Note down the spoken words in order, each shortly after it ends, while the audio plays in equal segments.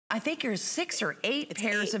I think you're 6 or 8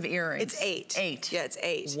 pairs of earrings. It's 8. 8. Yeah, it's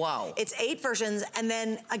 8. Wow. It's 8 versions, and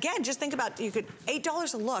then again, just think about, you could,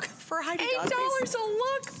 $8 a look for Heidi Daus. $8 a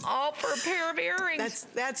look, all for a pair of earrings.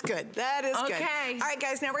 That's good. That is good. Okay. All right,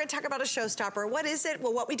 guys, now we're gonna talk about a showstopper. What is it?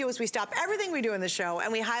 Well, what we do is we stop everything we do in the show,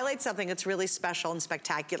 and we highlight something that's really special and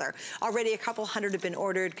spectacular. Already a couple hundred have been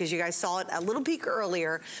ordered, because you guys saw it, a little peek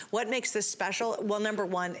earlier. What makes this special? Well, number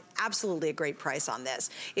one, absolutely a great price on this.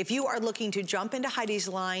 If you are looking to jump into Heidi's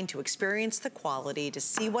line, to experience the quality, to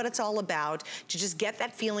see what it's all about, to just get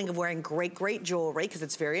that feeling of wearing great, great jewelry, because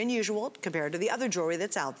it's very unusual compared to the other jewelry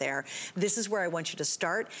that's out there. This is where I want you to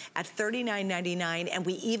start at $39.99, and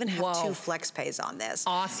we even have 2 flex pays on this.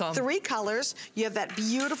 Awesome. 3 colors. You have that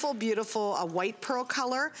beautiful, beautiful white pearl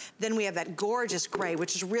color. Then we have that gorgeous gray,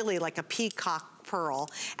 which is really like a peacock pearl.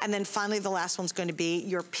 And then finally, the last one's going to be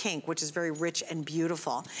your pink, which is very rich and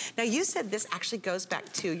beautiful. Now, you said this actually goes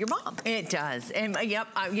back to your mom. It does. And yep,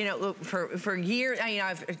 you know, for years, you know,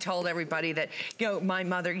 I've told everybody that, you know, my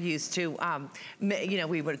mother used to, you know,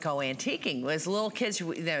 we would go antiquing. As little kids,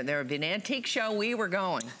 there would be an antique show, we were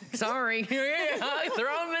going. Sorry. Throw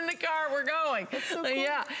them in the car, we're going. So cool.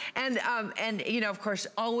 Yeah. And you know, of course,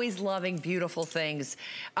 always loving beautiful things,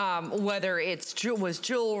 whether was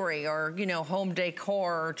jewelry or, you know, home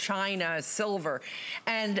decor, china, silver.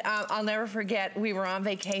 And I'll never forget, we were on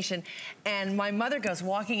vacation, and my mother goes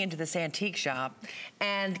walking into this antique shop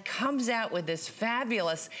and comes out with this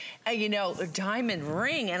fabulous, you know, diamond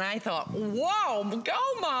ring. And I thought, whoa,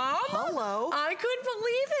 go Mom. Hello. I couldn't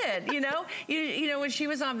believe it, you know. You know, when she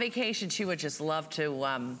was on vacation, she would just love to,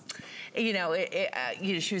 you know,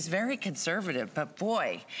 you know, she was very conservative, but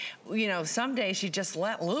boy, you know, some days she just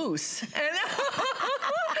let loose.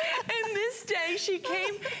 And this day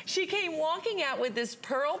she came walking out with this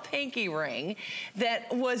pearl pinky ring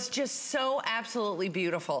that was just so absolutely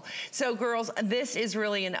beautiful. So girls, this is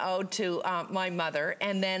really an ode to my mother.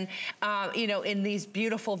 And then, you know, in these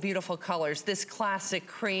beautiful, beautiful colors, this classic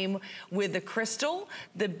cream with the crystal,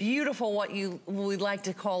 the beautiful, what we like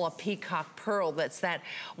to call a peacock pearl. That's that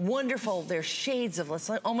wonderful, there's shades of,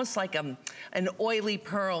 almost like an oily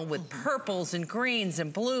pearl with purples and greens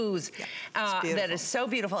and blues. Yeah, that is so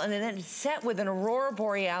beautiful. And then it's set with an aurora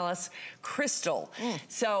borealis crystal.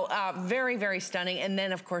 So very, very stunning. And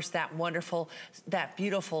then of course that wonderful, that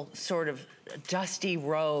beautiful sort of dusty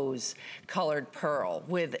rose colored pearl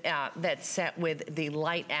with that's set with the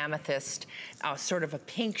light amethyst, sort of a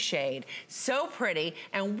pink shade. So pretty,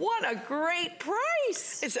 and what a great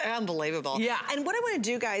price. It's unbelievable. Yeah. And what I want to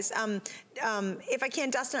do, guys, if I can,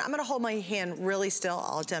 Dustin, I'm going to hold my hand really still.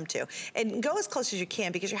 I'll attempt to. And go as close as you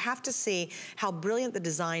can, because you have to see how brilliant the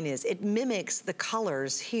design is. It mimics the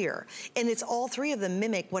colors here. And it's all 3 of them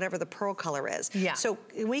mimic whatever the pearl color is. Yeah. So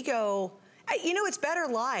we go, you know, it's better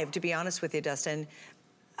live, to be honest with you, Dustin.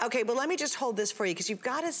 Okay, well, let me just hold this for you, because you've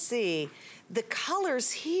got to see the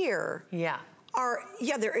colors here. Yeah.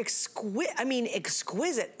 Yeah, they're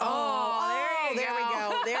exquisite. Oh, there we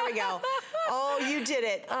go. There we go. Oh, you did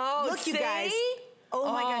it. Oh, look, you guys.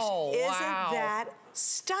 Oh my gosh, isn't that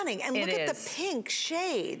stunning? And look at the pink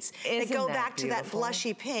shades that go back to that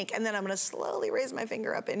blushy pink. And then I'm gonna slowly raise my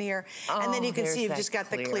finger up in here. And then you can see you've just got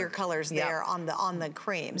the clear colors there on the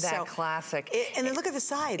cream. That classic. And then look at the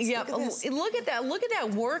sides. Yeah, look at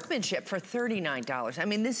that workmanship for $39. I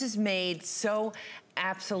mean, this is made so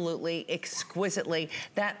absolutely exquisitely.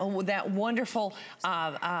 That wonderful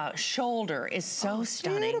shoulder is so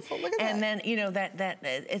stunning. Beautiful. Look at that. And then, you know, that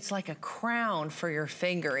it's like a crown for your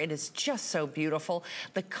finger. It is just so beautiful.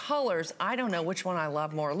 The colors, I don't know which one I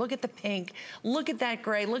love more. Look at the pink, look at that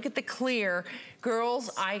gray, look at the clear.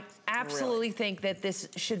 Girls, I absolutely think that this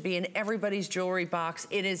should be in everybody's jewelry box.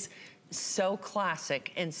 It is so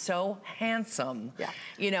classic and so handsome. Yeah.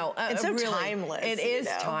 You know, and so really, timeless. It is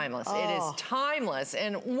timeless. Oh. It is timeless.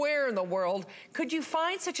 And where in the world could you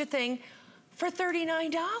find such a thing for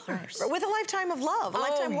 $39? With a lifetime of love, a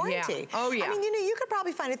lifetime warranty. Yeah. Oh yeah. I mean, you know, you could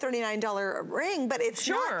probably find a $39 ring, but it's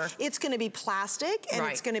not. It's going to be plastic, and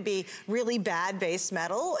it's going to be really bad base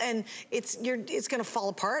metal, and it's going to fall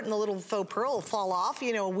apart, and the little faux pearl will fall off,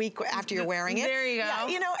 you know, a week after you're wearing it. There you go. Yeah,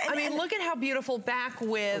 you know, I mean, look at how beautiful back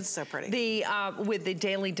with so pretty. with the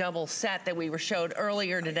daily double set that we were showed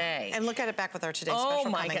earlier today. And look at it back with our today's special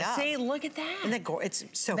coming up. Oh my God! See, look at that. And it's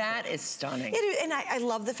so that is stunning. And I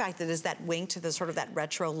love the fact that it's that wing to the sort of that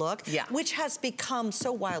retro look, which has become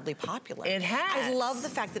so wildly popular. It has. I love the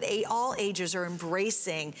fact that all ages are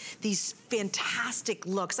embracing these fantastic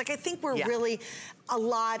looks. Like, I think we're really a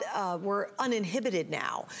lot we're uninhibited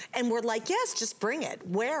now. And we're like, yes, just bring it,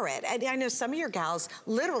 wear it. And I know some of your gals,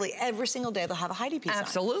 literally every single day, they'll have a Heidi piece on.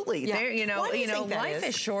 Absolutely. Yeah. You know, life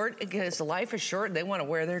is is short, because life is short. They want to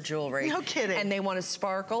wear their jewelry. No kidding. And they want to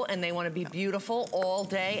sparkle, and they want to be beautiful all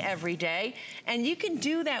day, every day. And you can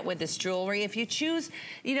do that with this jewelry if you choose,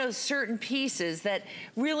 you know, certain pieces that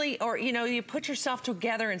really, or, you know, you put yourself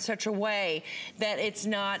together in such a way that it's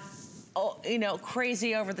not, you know,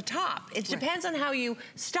 crazy over the top. It depends on how you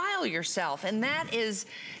style yourself, and that is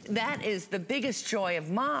the biggest joy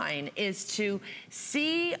of mine, is to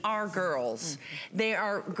see our girls. They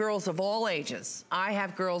are girls of all ages. I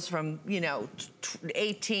have girls from, you know,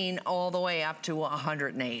 18 all the way up to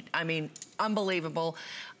 108. I mean, unbelievable.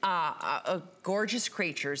 Gorgeous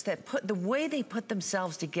creatures that the way they put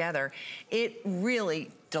themselves together, it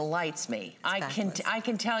really delights me. I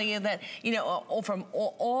can tell you that, you know, from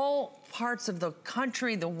all parts of the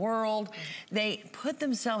country, the world, they put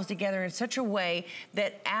themselves together in such a way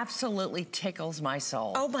that absolutely tickles my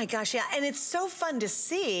soul. Oh my gosh, yeah, and it's so fun to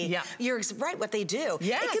see. Yeah. You're right, what they do.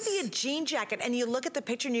 Yes. It could be a jean jacket, and you look at the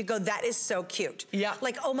picture and you go, that is so cute. Yeah.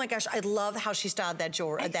 Like, oh my gosh, I love how she styled that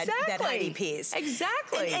jewelry, that Heidi piece.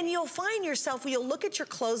 Exactly. And you'll find yourself, you'll look at your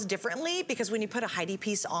clothes differently, because when you put a Heidi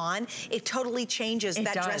piece on, it totally changes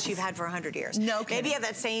that dress you've had for 100 years. No kidding. Maybe you have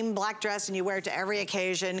that same black dress and you wear it to every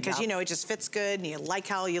occasion, because you know, it just fits good and you like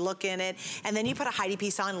how you look in it. And then you put a Heidi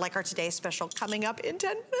piece on, like our Today Special coming up in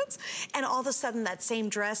 10 minutes, and all of a sudden that same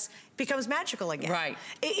dress becomes magical again. Right.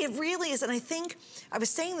 It really is, and I think, I was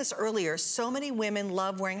saying this earlier, so many women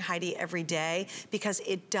love wearing Heidi every day because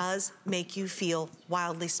it does make you feel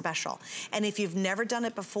wildly special. And if you've never done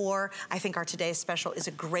it before, I think our Today Special is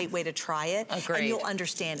a great way to try it. Agreed. And you'll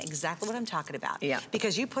understand exactly what I'm talking about. Yeah.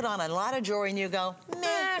 Because you put on a lot of jewelry and you go,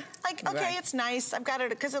 meh, like, okay, it's nice, I've got it,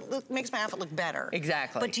 because it makes my outfit look better.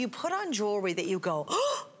 Exactly. But do you put on jewelry that you go,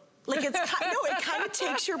 oh, like it's it kind of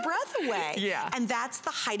takes your breath away. Yeah. And that's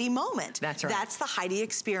the Heidi moment. That's right. That's the Heidi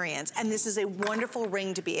experience. And this is a wonderful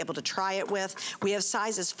ring to be able to try it with. We have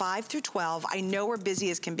sizes 5 through 12. I know we're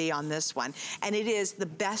busy as can be on this one. And it is the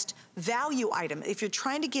best value item. If you're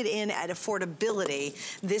trying to get in at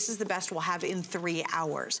affordability, this is the best we'll have in 3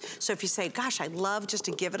 hours. So if you say, gosh, I'd love just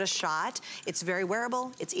to give it a shot, it's very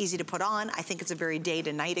wearable, it's easy to put on. I think it's a very day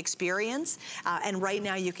to night experience. And right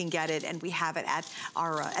now you can get it, and we have it at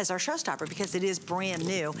our, as our showstopper, because it is brand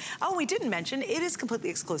new. Oh, we didn't mention, it is completely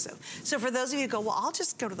exclusive. So for those of you who go, well, I'll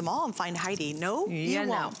just go to the mall and find Heidi. No, you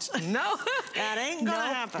won't. No. That ain't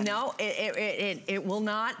gonna happen. No, it will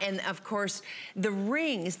not. And of course, the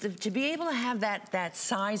rings, to be able to have that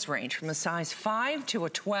size range from a size 5 to a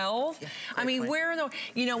 12. Yeah, I mean, where are the,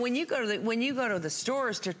 you know, when you go to the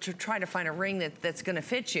stores to try to find a ring that's gonna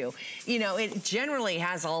fit you, you know, it generally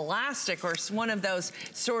has elastic or one of those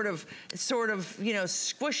sort of, you know,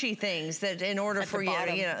 squishy things that in order for you,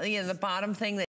 you know, the bottom thing that